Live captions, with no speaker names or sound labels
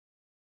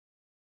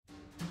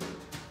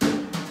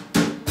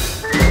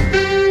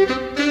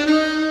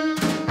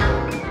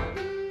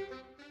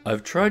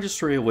I've tried to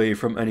stray away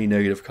from any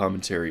negative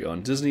commentary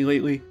on Disney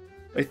lately,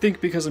 I think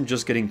because I'm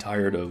just getting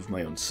tired of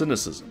my own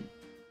cynicism.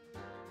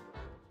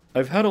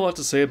 I've had a lot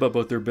to say about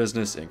both their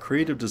business and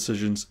creative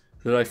decisions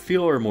that I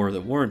feel are more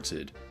than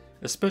warranted,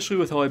 especially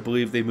with how I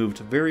believe they moved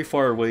very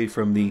far away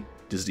from the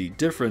Disney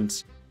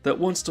difference that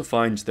once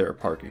defined their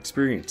park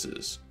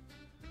experiences.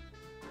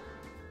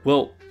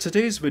 Well,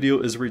 today's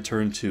video is a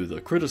return to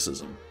the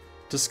criticism,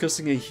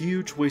 discussing a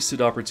huge wasted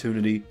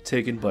opportunity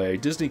taken by a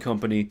Disney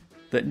company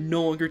that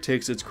no longer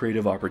takes its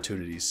creative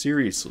opportunities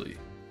seriously.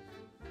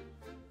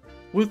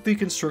 With the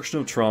construction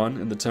of Tron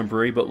and the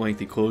temporary but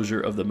lengthy closure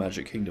of the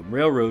Magic Kingdom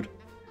Railroad,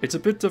 it's a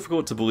bit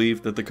difficult to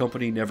believe that the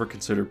company never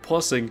considered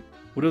plussing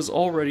what is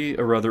already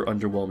a rather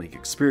underwhelming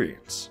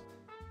experience.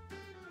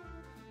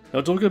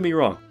 Now don't get me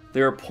wrong,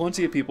 there are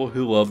plenty of people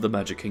who love the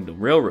Magic Kingdom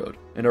Railroad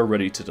and are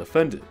ready to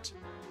defend it,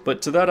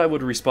 but to that I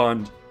would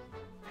respond,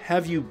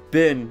 have you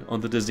been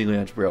on the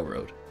Disneyland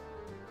Railroad?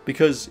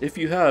 Because if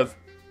you have,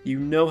 you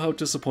know how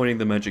disappointing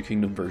the Magic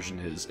Kingdom version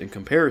is in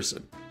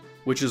comparison,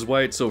 which is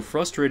why it's so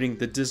frustrating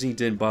that Disney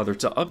didn't bother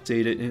to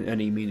update it in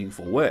any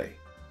meaningful way.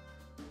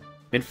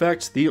 In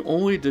fact, the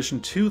only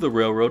addition to the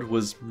railroad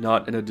was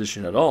not an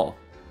addition at all,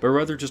 but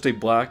rather just a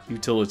black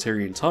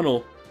utilitarian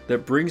tunnel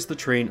that brings the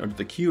train under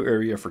the queue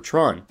area for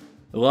Tron,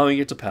 allowing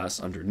it to pass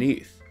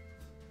underneath.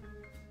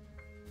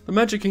 The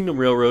Magic Kingdom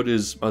Railroad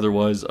is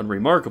otherwise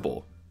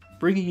unremarkable,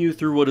 bringing you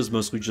through what is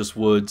mostly just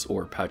woods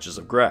or patches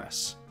of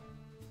grass.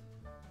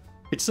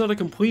 It's not a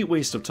complete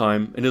waste of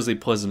time and is a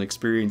pleasant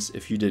experience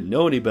if you didn't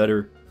know any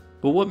better,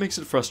 but what makes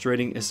it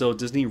frustrating is how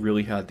Disney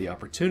really had the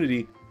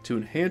opportunity to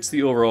enhance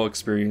the overall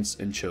experience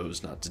and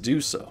chose not to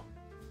do so.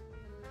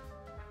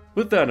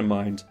 With that in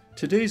mind,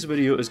 today's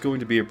video is going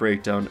to be a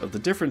breakdown of the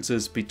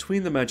differences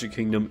between the Magic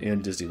Kingdom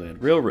and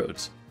Disneyland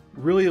Railroads,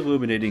 really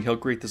illuminating how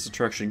great this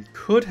attraction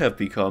could have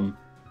become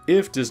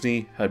if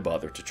Disney had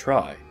bothered to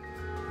try.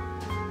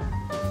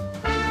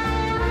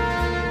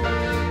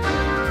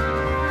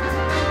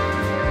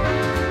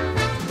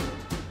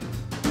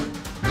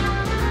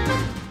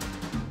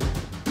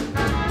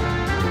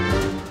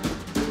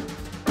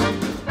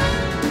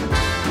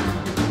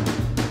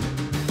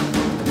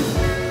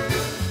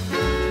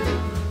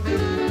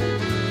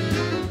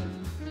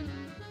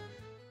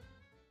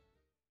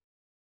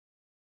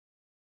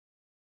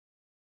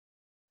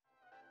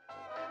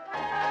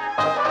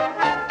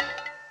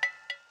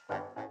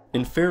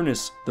 In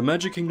fairness, the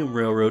Magic Kingdom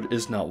Railroad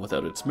is not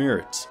without its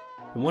merits,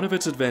 and one of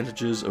its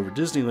advantages over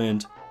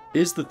Disneyland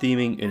is the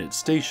theming in its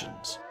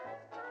stations.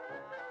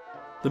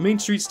 The Main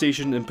Street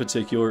station in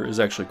particular is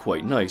actually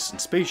quite nice and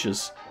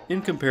spacious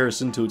in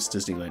comparison to its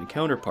Disneyland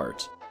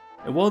counterpart,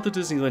 and while the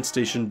Disneyland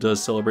station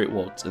does celebrate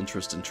Walt's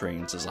interest in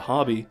trains as a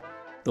hobby,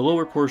 the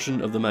lower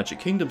portion of the Magic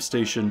Kingdom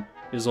station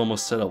is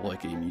almost set up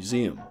like a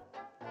museum.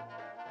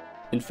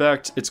 In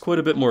fact, it's quite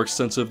a bit more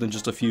extensive than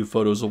just a few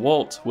photos of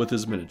Walt with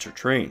his miniature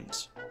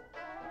trains.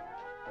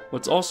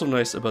 What's also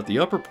nice about the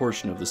upper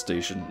portion of the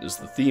station is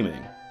the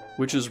theming,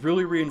 which is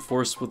really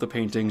reinforced with the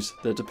paintings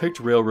that depict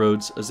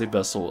railroads as a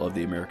vessel of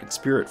the American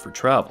spirit for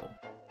travel.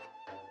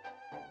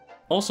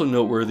 Also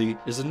noteworthy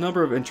is a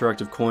number of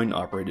interactive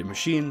coin-operated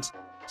machines,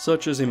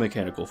 such as a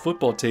mechanical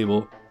football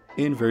table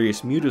and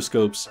various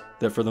mutoscopes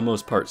that for the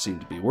most part seem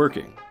to be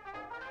working.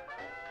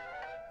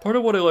 Part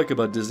of what I like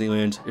about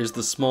Disneyland is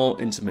the small,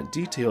 intimate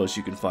details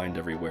you can find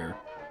everywhere,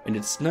 and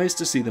it's nice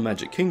to see the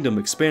Magic Kingdom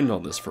expand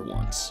on this for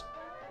once.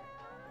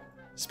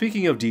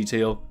 Speaking of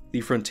detail,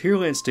 the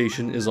Frontierland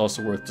station is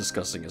also worth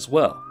discussing as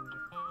well,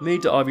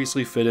 made to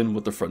obviously fit in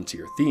with the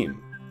Frontier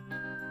theme.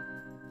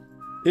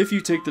 If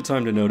you take the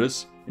time to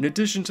notice, in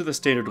addition to the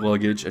standard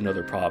luggage and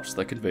other props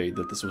that conveyed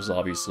that this was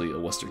obviously a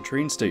Western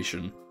train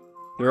station,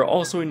 there are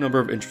also a number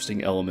of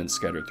interesting elements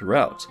scattered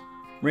throughout,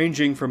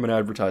 ranging from an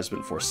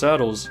advertisement for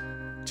saddles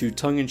to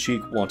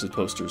tongue-in-cheek wanted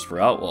posters for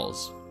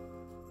outlaws.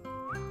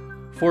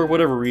 For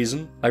whatever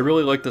reason, I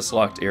really like this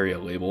locked area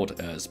labeled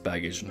as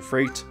baggage and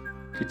freight,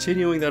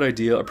 continuing that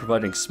idea of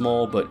providing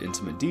small but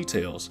intimate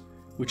details,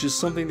 which is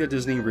something that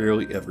Disney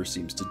rarely ever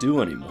seems to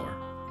do anymore.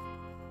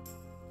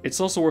 It's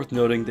also worth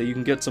noting that you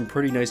can get some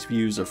pretty nice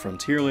views of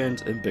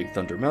Frontierland and Big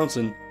Thunder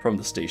Mountain from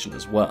the station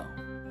as well.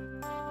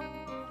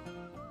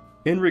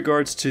 In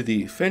regards to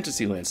the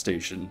Fantasyland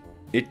station,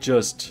 it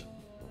just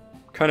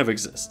kind of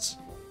exists,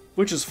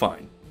 which is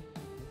fine.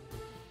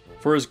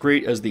 For as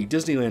great as the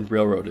Disneyland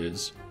Railroad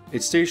is,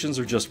 its stations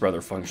are just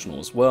rather functional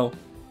as well,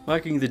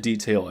 lacking the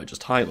detail I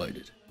just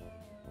highlighted.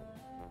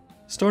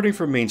 Starting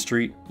from Main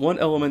Street, one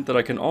element that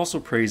I can also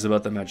praise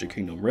about the Magic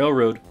Kingdom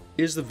Railroad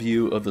is the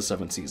view of the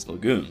Seven Seas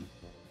Lagoon.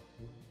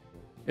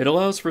 It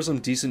allows for some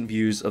decent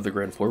views of the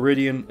Grand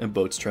Floridian and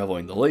boats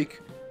traveling the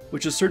lake,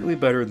 which is certainly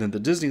better than the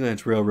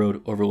Disneyland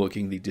Railroad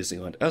overlooking the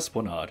Disneyland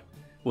Esplanade,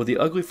 with the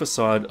ugly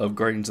facade of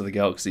Guardians of the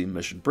Galaxy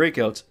Mission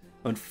Breakout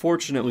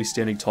unfortunately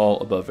standing tall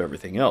above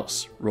everything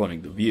else,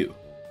 ruining the view.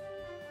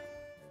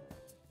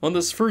 On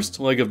this first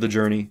leg of the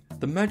journey,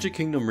 the Magic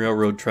Kingdom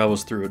Railroad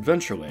travels through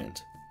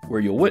Adventureland, where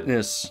you'll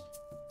witness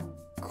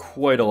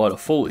quite a lot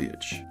of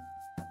foliage.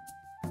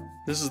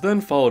 This is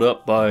then followed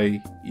up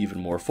by even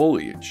more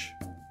foliage.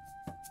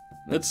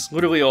 That's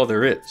literally all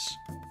there is.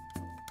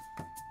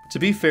 To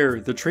be fair,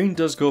 the train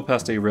does go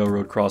past a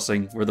railroad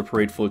crossing where the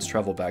parade floats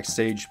travel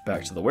backstage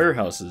back to the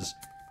warehouses,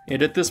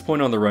 and at this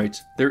point on the right,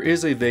 there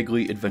is a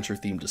vaguely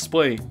adventure-themed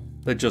display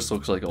that just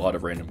looks like a lot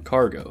of random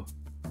cargo.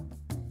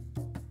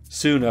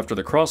 Soon after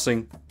the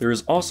crossing, there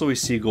is also a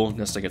seagull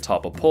nesting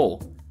atop a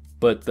pole,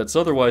 but that's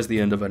otherwise the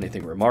end of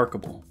anything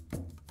remarkable.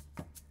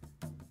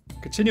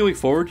 Continuing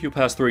forward, you'll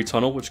pass through a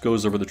tunnel which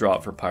goes over the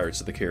drop for Pirates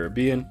of the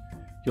Caribbean.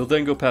 You'll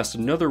then go past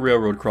another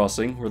railroad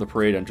crossing where the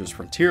parade enters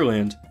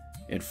Frontierland,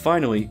 and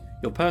finally,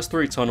 you'll pass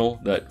through a tunnel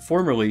that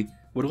formerly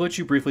would let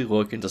you briefly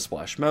look into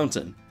Splash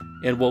Mountain,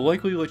 and will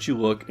likely let you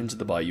look into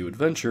the Bayou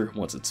Adventure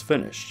once it's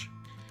finished.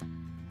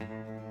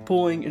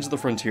 Pulling into the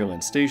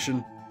Frontierland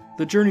station,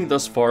 the journey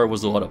thus far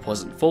was a lot of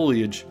pleasant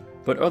foliage,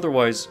 but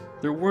otherwise,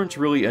 there weren't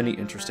really any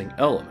interesting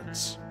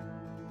elements.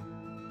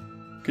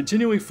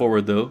 Continuing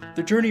forward though,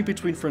 the journey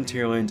between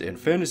Frontierland and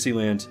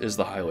Fantasyland is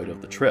the highlight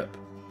of the trip.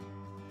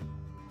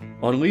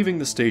 On leaving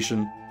the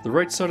station, the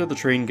right side of the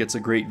train gets a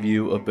great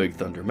view of Big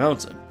Thunder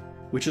Mountain,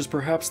 which is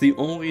perhaps the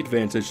only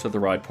advantage that the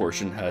ride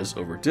portion has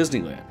over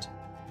Disneyland.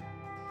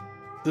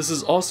 This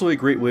is also a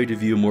great way to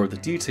view more of the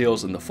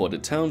details in the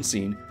flooded town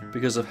scene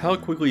because of how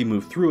quickly you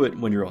move through it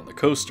when you're on the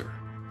coaster.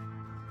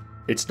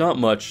 It's not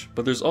much,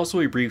 but there's also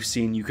a brief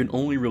scene you can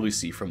only really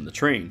see from the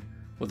train,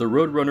 with a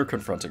roadrunner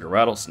confronting a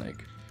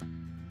rattlesnake.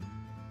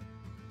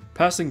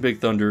 Passing Big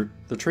Thunder,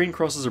 the train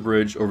crosses a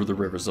bridge over the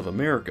rivers of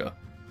America,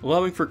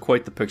 allowing for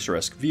quite the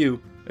picturesque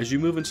view as you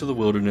move into the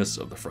wilderness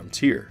of the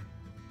frontier.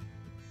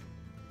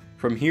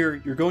 From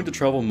here, you're going to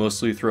travel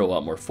mostly through a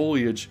lot more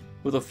foliage,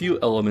 with a few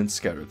elements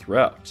scattered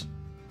throughout.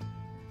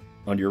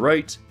 On your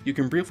right, you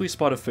can briefly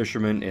spot a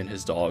fisherman and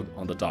his dog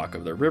on the dock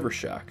of their river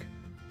shack.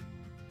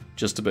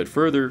 Just a bit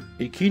further,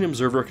 a keen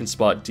observer can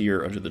spot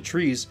deer under the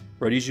trees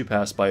right as you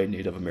pass by a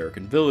Native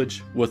American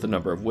village with a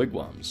number of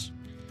wigwams.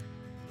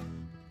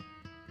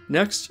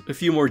 Next, a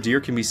few more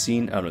deer can be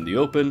seen out in the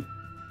open,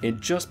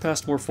 and just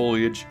past more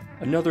foliage,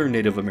 another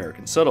Native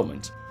American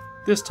settlement,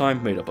 this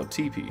time made up of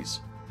teepees.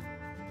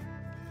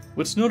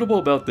 What's notable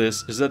about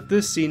this is that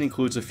this scene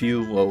includes a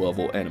few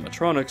low-level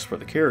animatronics for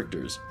the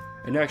characters,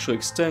 and actually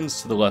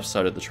extends to the left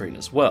side of the train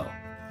as well,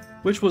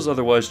 which was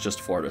otherwise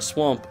just Florida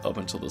Swamp up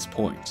until this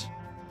point.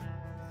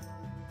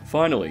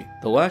 Finally,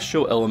 the last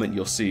show element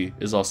you'll see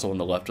is also on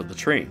the left of the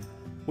train,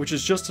 which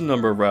is just a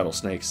number of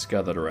rattlesnakes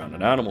gathered around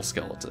an animal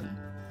skeleton.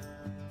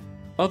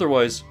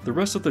 Otherwise, the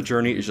rest of the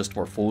journey is just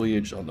more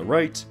foliage on the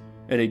right,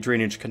 and a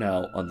drainage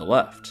canal on the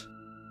left.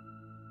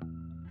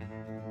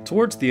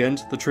 Towards the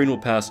end, the train will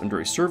pass under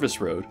a service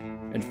road,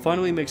 and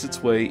finally makes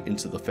its way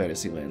into the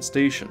Fantasyland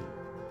station.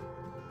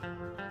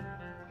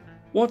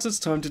 Once it's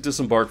time to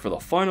disembark for the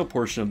final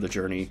portion of the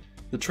journey,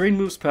 the train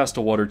moves past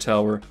a water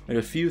tower and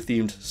a few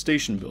themed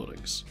station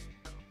buildings.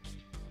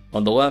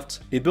 On the left,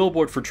 a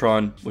billboard for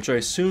Tron, which I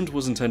assumed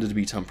was intended to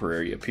be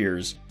temporary,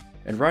 appears,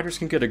 and riders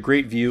can get a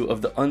great view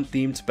of the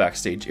unthemed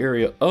backstage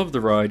area of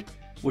the ride,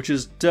 which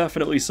is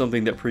definitely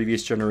something that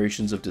previous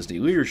generations of Disney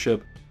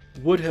leadership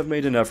would have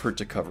made an effort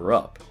to cover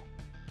up.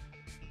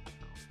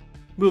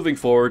 Moving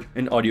forward,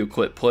 an audio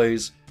clip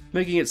plays,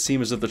 making it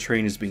seem as if the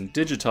train is being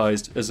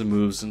digitized as it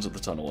moves into the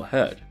tunnel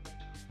ahead.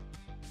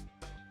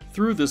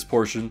 Through this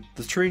portion,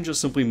 the train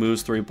just simply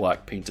moves through a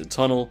black painted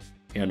tunnel,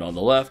 and on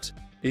the left,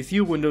 a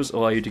few windows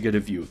allow you to get a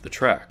view of the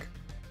track.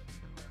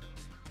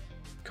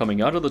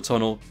 Coming out of the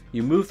tunnel,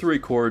 you move through a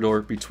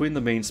corridor between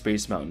the main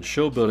Space Mountain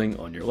show building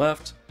on your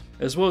left,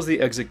 as well as the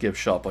exit gift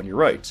shop on your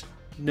right,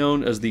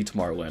 known as the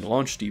Tomorrowland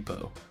Launch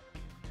Depot.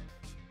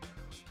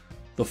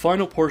 The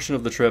final portion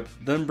of the trip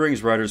then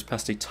brings riders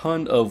past a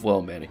ton of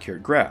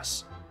well-manicured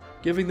grass,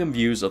 giving them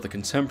views of the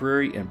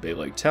Contemporary and Bay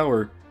Lake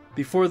Tower,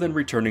 before then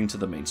returning to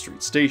the Main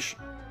Street station.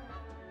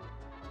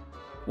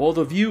 While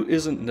the view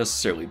isn't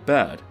necessarily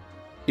bad,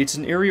 it's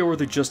an area where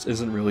there just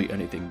isn't really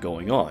anything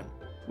going on,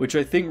 which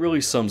I think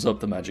really sums up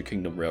the Magic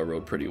Kingdom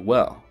Railroad pretty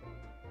well.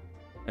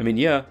 I mean,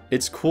 yeah,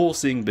 it's cool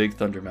seeing Big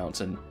Thunder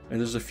Mountain, and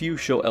there's a few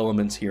show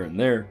elements here and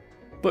there,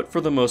 but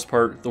for the most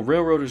part, the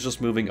railroad is just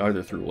moving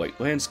either through light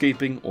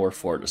landscaping or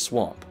Florida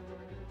Swamp.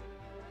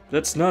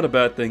 That's not a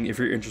bad thing if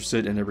you're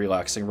interested in a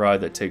relaxing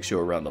ride that takes you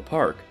around the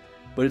park,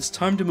 but it's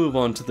time to move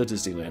on to the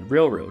Disneyland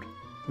Railroad,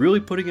 really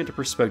putting into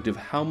perspective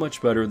how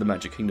much better the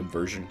Magic Kingdom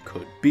version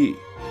could be.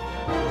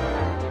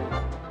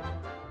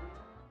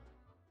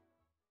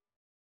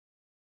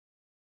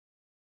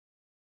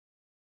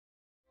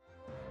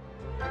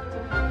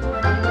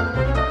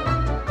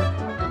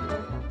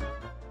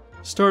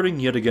 Starting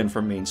yet again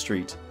from Main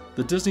Street,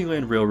 the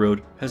Disneyland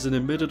Railroad has an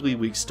admittedly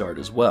weak start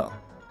as well.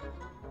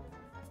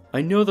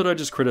 I know that I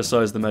just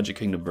criticized the Magic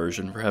Kingdom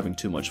version for having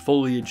too much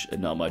foliage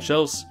and not much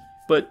else,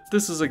 but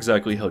this is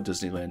exactly how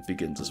Disneyland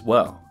begins as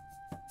well.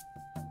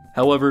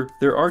 However,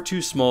 there are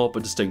two small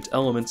but distinct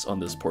elements on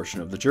this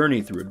portion of the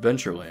journey through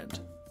Adventureland.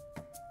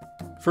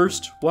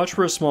 First, watch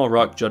for a small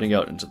rock jutting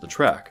out into the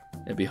track,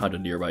 and behind a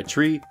nearby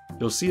tree,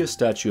 you'll see a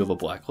statue of a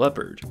black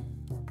leopard.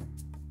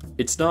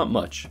 It's not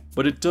much,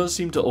 but it does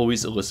seem to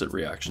always elicit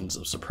reactions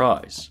of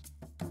surprise.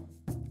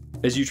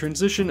 As you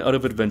transition out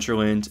of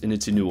Adventureland and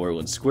into New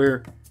Orleans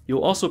Square,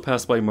 you'll also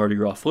pass by Mardi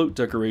Gras float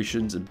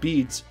decorations and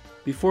beads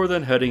before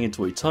then heading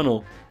into a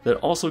tunnel that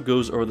also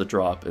goes over the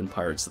drop in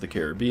Pirates of the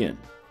Caribbean.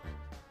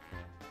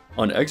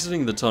 On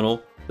exiting the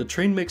tunnel, the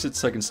train makes its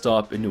second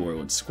stop in New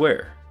Orleans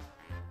Square.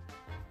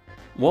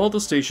 While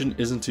the station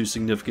isn't too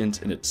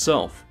significant in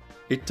itself,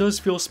 it does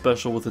feel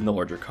special within the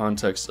larger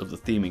context of the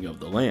theming of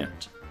the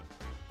land.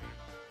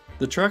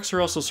 The tracks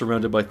are also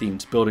surrounded by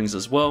themed buildings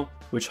as well,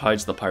 which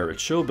hides the Pirate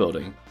Show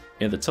building,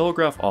 and the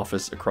telegraph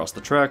office across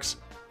the tracks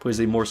plays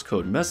a Morse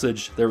code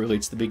message that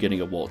relates the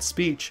beginning of Walt's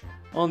speech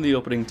on the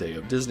opening day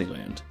of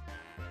Disneyland.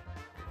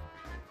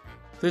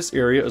 This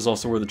area is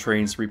also where the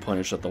trains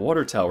replenish at the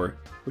water tower,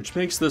 which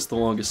makes this the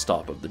longest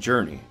stop of the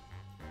journey.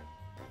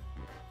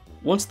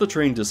 Once the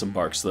train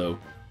disembarks though,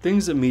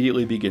 things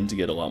immediately begin to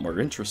get a lot more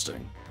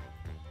interesting.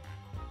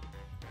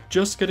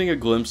 Just getting a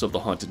glimpse of the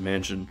Haunted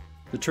Mansion,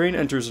 the train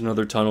enters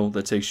another tunnel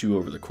that takes you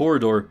over the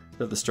corridor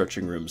that the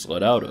stretching rooms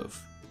led out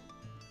of.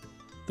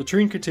 The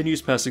train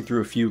continues passing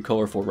through a few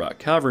colorful rock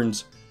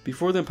caverns,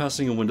 before then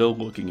passing a window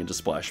looking into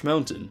Splash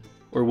Mountain,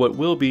 or what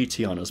will be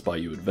Tiana's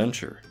Bayou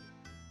Adventure.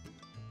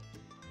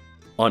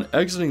 On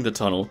exiting the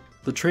tunnel,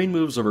 the train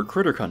moves over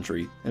Critter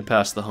Country and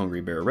past the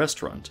Hungry Bear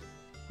restaurant,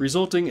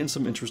 resulting in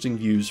some interesting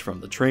views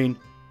from the train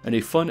and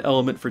a fun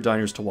element for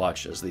diners to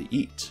watch as they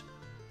eat.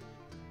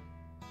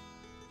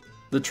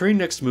 The train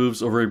next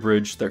moves over a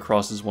bridge that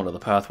crosses one of the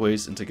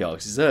pathways into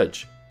Galaxy's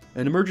Edge,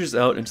 and emerges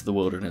out into the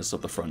wilderness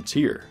of the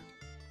frontier.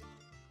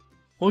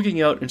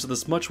 Looking out into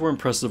this much more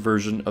impressive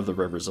version of the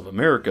Rivers of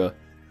America,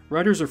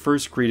 riders are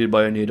first greeted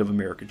by a Native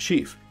American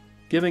chief,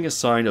 giving a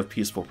sign of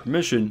peaceful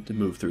permission to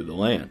move through the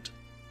land.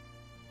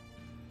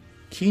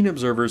 Keen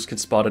observers can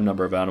spot a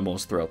number of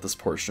animals throughout this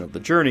portion of the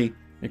journey,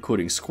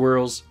 including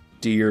squirrels,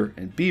 deer,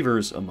 and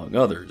beavers, among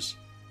others.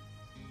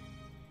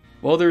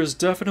 While there is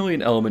definitely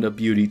an element of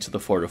beauty to the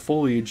Florida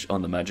foliage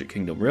on the Magic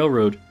Kingdom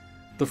Railroad,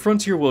 the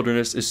frontier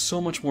wilderness is so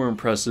much more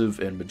impressive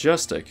and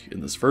majestic in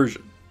this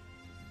version.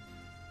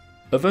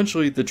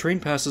 Eventually, the train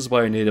passes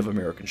by a Native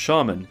American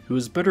shaman who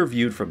is better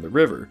viewed from the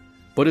river,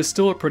 but is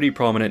still a pretty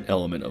prominent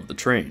element of the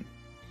train.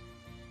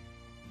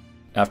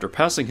 After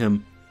passing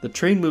him, the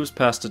train moves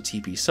past a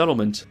teepee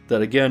settlement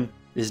that again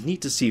is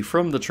neat to see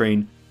from the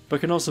train,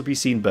 but can also be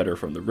seen better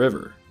from the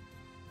river.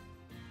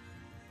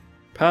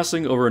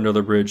 Passing over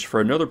another bridge for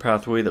another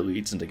pathway that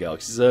leads into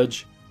Galaxy's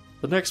Edge,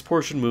 the next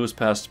portion moves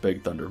past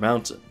Big Thunder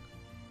Mountain.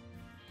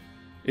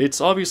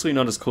 It's obviously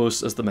not as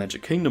close as the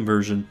Magic Kingdom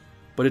version,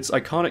 but its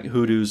iconic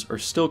hoodoos are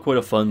still quite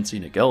a fun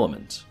scenic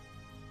element.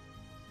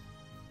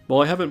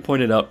 While I haven't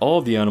pointed out all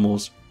of the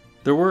animals,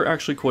 there were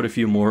actually quite a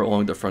few more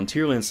along the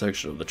Frontierland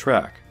section of the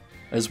track,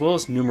 as well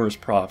as numerous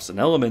props and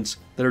elements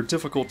that are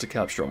difficult to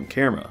capture on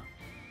camera.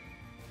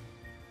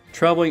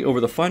 Traveling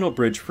over the final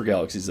bridge for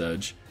Galaxy's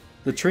Edge,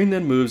 the train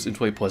then moves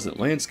into a pleasant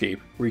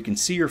landscape where you can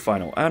see your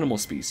final animal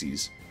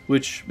species,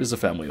 which is a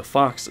family of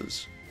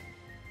foxes.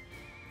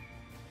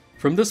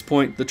 From this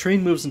point, the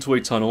train moves into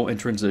a tunnel and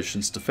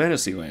transitions to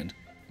Fantasyland,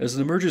 as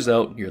it emerges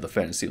out near the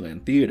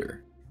Fantasyland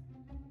Theater.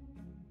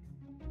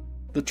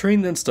 The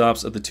train then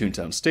stops at the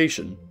Toontown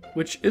Station,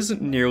 which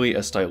isn't nearly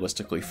as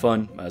stylistically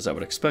fun as I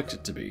would expect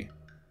it to be.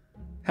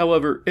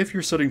 However, if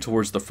you're sitting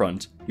towards the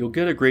front, you'll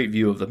get a great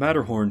view of the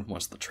Matterhorn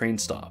once the train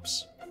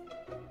stops.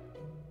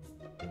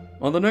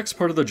 On the next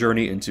part of the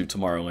journey into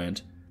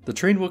Tomorrowland, the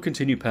train will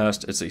continue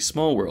past It's a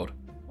Small World,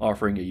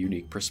 offering a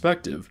unique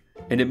perspective,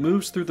 and it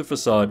moves through the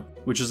facade,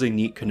 which is a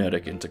neat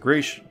kinetic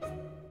integration.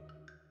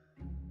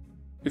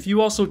 If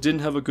you also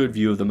didn't have a good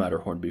view of the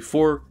Matterhorn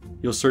before,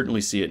 you'll certainly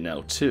see it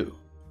now too.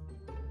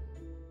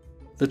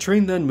 The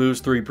train then moves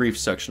through a brief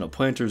section of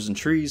planters and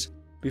trees,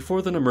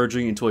 before then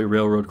emerging into a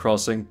railroad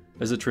crossing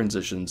as it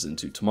transitions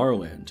into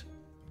Tomorrowland.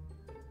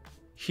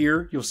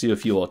 Here, you'll see a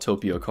few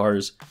Autopia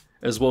cars,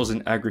 as well as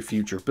an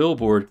Agri-Future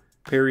billboard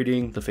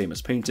parodying the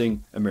famous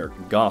painting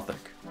American Gothic.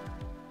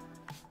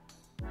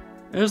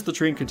 As the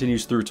train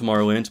continues through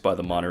Tomorrowland by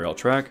the monorail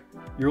track,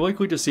 you're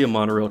likely to see a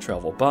monorail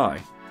travel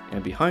by,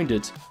 and behind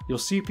it, you'll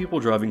see people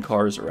driving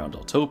cars around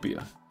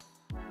Autopia.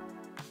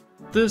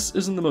 This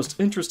isn't the most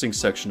interesting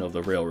section of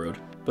the railroad,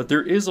 but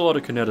there is a lot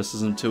of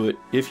kineticism to it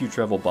if you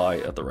travel by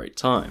at the right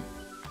time.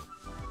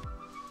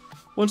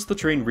 Once the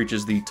train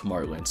reaches the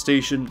Tomorrowland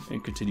station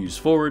and continues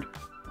forward,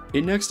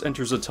 it next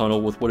enters a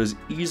tunnel with what is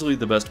easily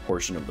the best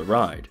portion of the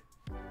ride.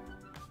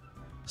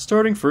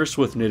 Starting first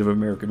with Native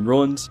American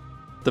ruins,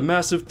 the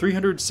massive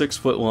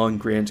 306-foot-long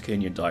Grand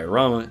Canyon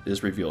diorama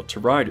is revealed to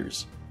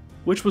riders,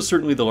 which was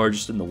certainly the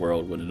largest in the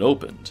world when it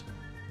opened.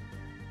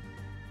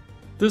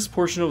 This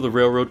portion of the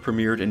railroad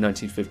premiered in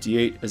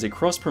 1958 as a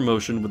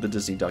cross-promotion with the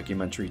Disney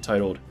documentary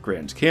titled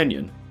Grand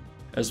Canyon,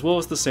 as well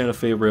as the Santa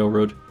Fe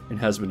Railroad, and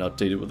has been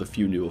updated with a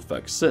few new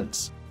effects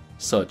since,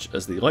 such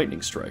as the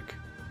lightning strike.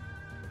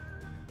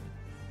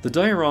 The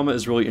diorama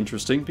is really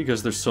interesting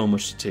because there's so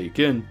much to take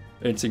in,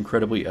 and it's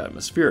incredibly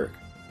atmospheric,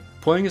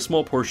 playing a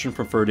small portion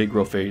from Ferde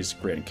Groffet's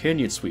Grand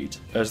Canyon Suite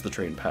as the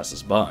train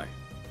passes by.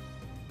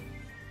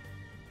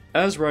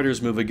 As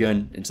riders move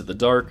again into the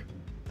dark,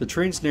 the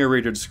train's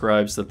narrator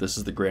describes that this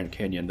is the Grand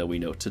Canyon that we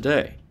know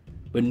today,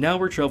 but now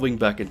we're traveling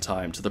back in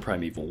time to the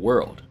primeval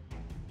world.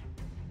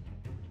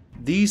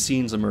 These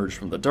scenes emerge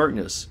from the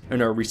darkness and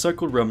are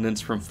recycled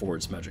remnants from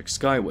Ford's Magic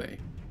Skyway,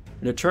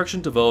 an attraction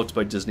developed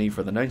by Disney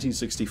for the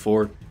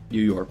 1964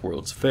 New York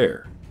World's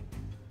Fair.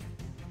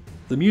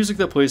 The music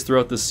that plays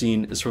throughout this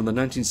scene is from the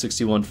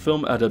 1961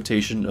 film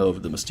adaptation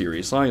of The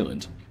Mysterious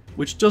Island,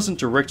 which doesn't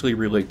directly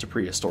relate to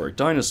prehistoric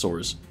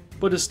dinosaurs,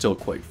 but is still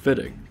quite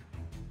fitting.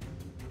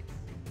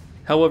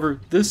 However,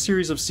 this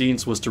series of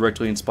scenes was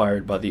directly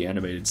inspired by the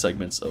animated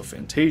segments of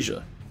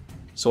Fantasia,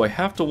 so I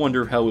have to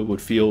wonder how it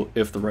would feel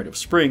if the Rite of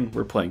Spring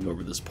were playing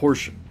over this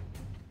portion.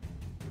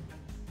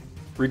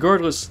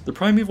 Regardless, the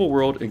primeval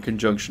world in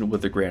conjunction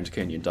with the Grand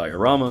Canyon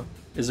diorama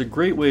is a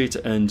great way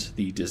to end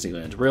the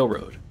Disneyland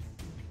Railroad.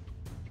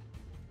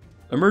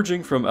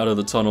 Emerging from out of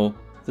the tunnel,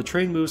 the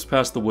train moves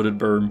past the wooded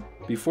berm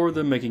before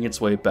then making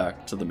its way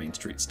back to the Main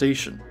Street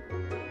station.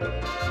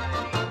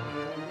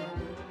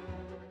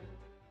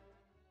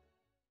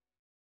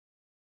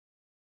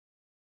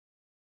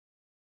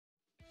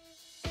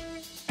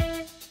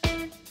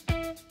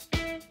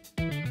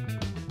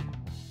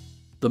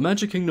 The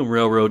Magic Kingdom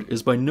Railroad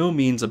is by no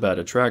means a bad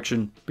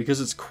attraction because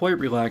it's quite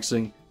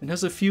relaxing and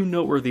has a few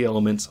noteworthy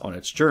elements on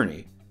its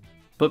journey,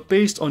 but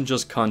based on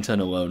just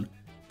content alone,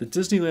 the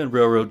Disneyland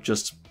Railroad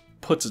just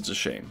puts it to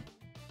shame.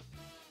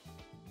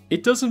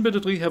 It does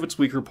admittedly have its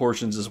weaker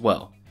portions as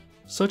well,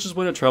 such as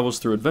when it travels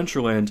through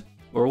Adventureland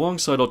or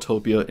alongside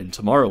Autopia in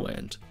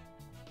Tomorrowland.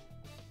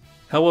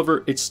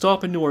 However, its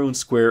stop in New Orleans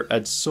Square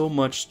adds so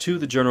much to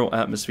the general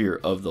atmosphere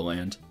of the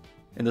land,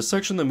 and the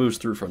section that moves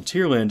through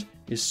Frontierland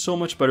is so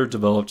much better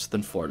developed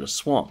than Florida's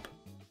Swamp.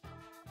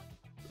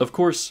 Of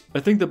course, I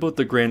think that both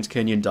the Grand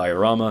Canyon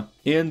diorama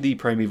and the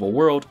primeval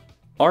world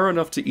are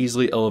enough to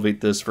easily elevate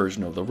this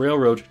version of the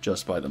railroad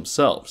just by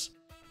themselves,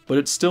 but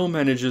it still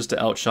manages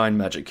to outshine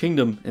Magic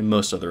Kingdom in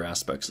most other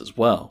aspects as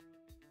well.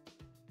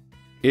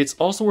 It's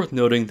also worth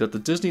noting that the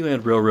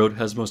Disneyland Railroad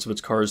has most of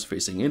its cars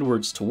facing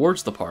inwards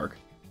towards the park,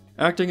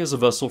 acting as a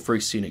vessel for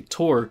a scenic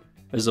tour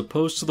as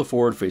opposed to the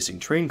forward-facing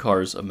train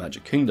cars of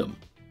Magic Kingdom.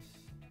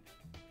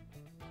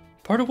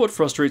 Part of what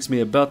frustrates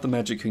me about the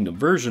Magic Kingdom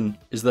version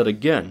is that,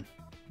 again,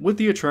 with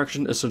the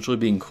attraction essentially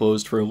being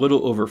closed for a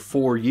little over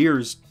 4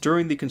 years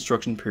during the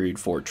construction period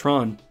for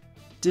Tron,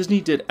 Disney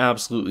did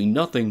absolutely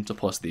nothing to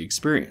plus the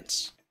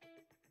experience.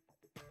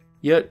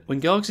 Yet, when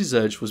Galaxy's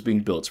Edge was being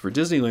built for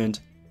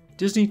Disneyland,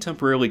 Disney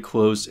temporarily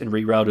closed and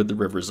rerouted the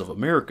rivers of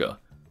America,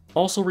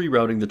 also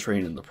rerouting the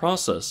train in the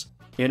process,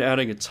 and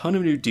adding a ton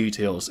of new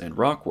details and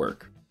rock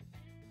work.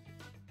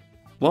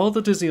 While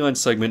the Disneyland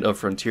segment of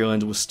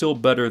Frontierland was still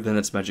better than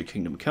its Magic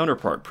Kingdom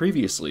counterpart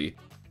previously,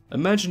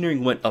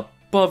 Imagineering went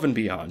above and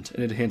beyond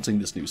in enhancing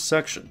this new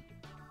section,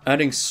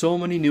 adding so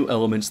many new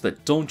elements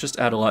that don't just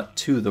add a lot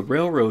to the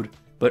railroad,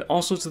 but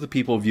also to the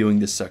people viewing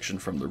this section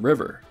from the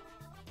river.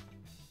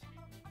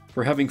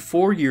 For having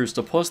 4 years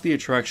to plus the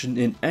attraction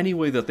in any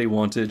way that they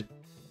wanted,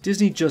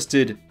 Disney just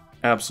did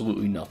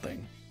absolutely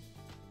nothing.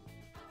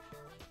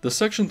 The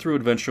section through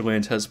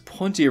Adventureland has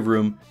plenty of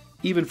room,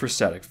 even for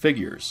static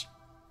figures.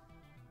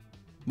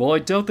 While I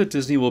doubt that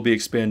Disney will be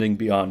expanding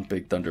beyond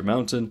Big Thunder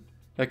Mountain,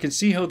 I can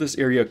see how this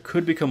area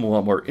could become a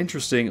lot more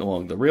interesting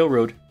along the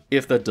railroad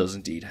if that does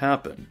indeed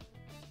happen.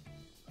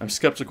 I'm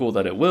skeptical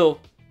that it will,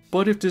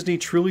 but if Disney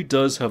truly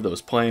does have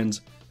those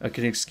plans, I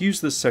can excuse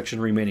this section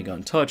remaining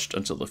untouched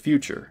until the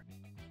future.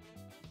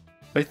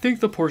 I think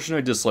the portion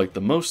I dislike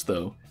the most,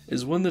 though,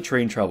 is when the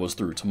train travels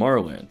through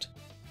Tomorrowland.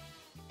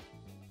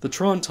 The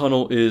Tron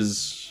tunnel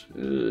is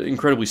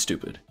incredibly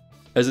stupid,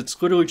 as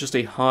it's literally just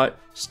a hot,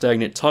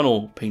 stagnant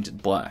tunnel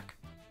painted black.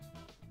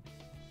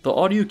 The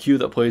audio cue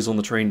that plays on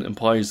the train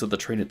implies that the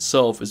train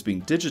itself is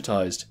being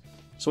digitized,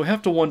 so I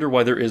have to wonder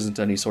why there isn't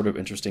any sort of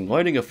interesting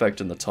lighting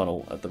effect in the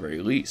tunnel at the very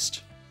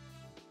least.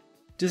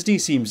 Disney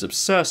seems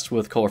obsessed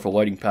with colorful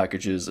lighting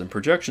packages and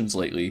projections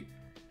lately,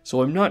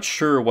 so I'm not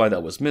sure why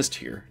that was missed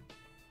here.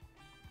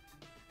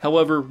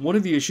 However, one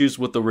of the issues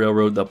with the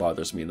railroad that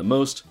bothers me the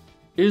most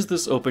is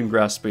this open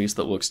grass space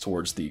that looks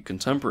towards the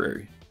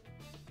Contemporary.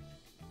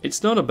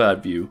 It's not a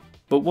bad view,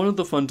 but one of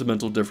the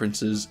fundamental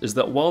differences is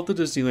that while the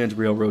Disneyland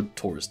Railroad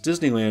tours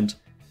Disneyland,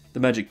 the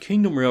Magic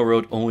Kingdom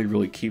Railroad only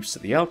really keeps to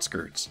the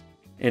outskirts,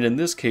 and in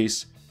this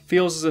case,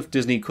 feels as if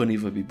Disney couldn't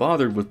even be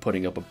bothered with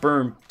putting up a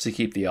berm to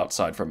keep the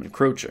outside from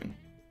encroaching.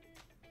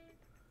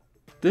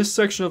 This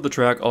section of the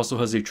track also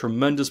has a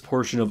tremendous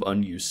portion of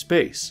unused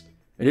space,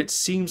 and it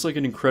seems like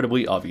an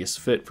incredibly obvious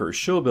fit for a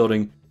show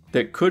building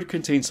that could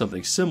contain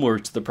something similar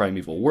to the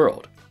primeval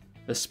world,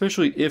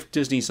 especially if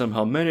Disney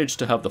somehow managed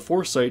to have the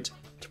foresight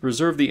to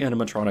preserve the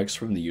animatronics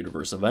from the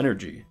universe of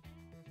energy.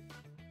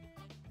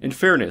 In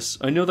fairness,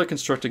 I know that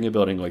constructing a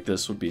building like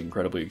this would be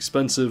incredibly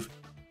expensive,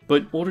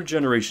 but older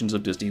generations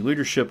of Disney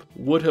leadership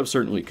would have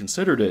certainly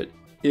considered it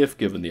if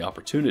given the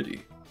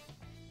opportunity.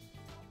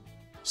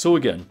 So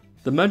again,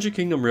 the Magic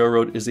Kingdom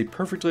Railroad is a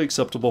perfectly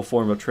acceptable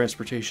form of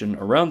transportation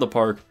around the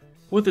park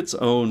with its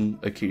own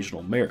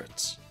occasional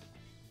merits.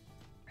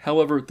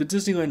 However, the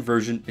Disneyland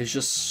version is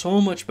just so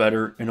much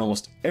better in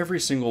almost every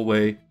single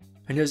way,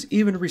 and has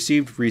even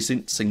received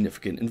recent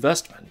significant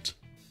investment.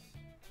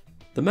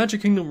 The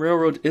Magic Kingdom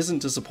Railroad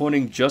isn't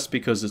disappointing just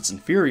because it's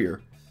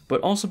inferior,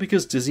 but also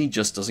because Disney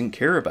just doesn't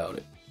care about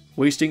it,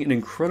 wasting an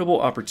incredible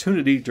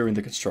opportunity during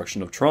the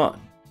construction of Tron.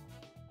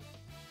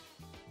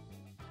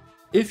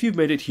 If you've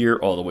made it here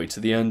all the way to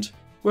the end,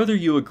 whether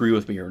you agree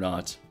with me or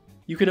not,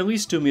 you can at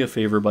least do me a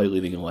favor by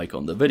leaving a like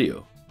on the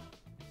video.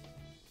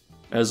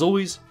 As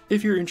always,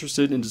 if you're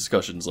interested in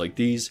discussions like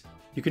these,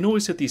 you can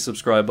always hit the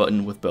subscribe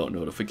button with bell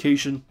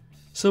notification,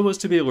 so as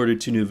to be alerted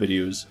to new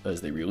videos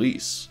as they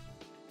release.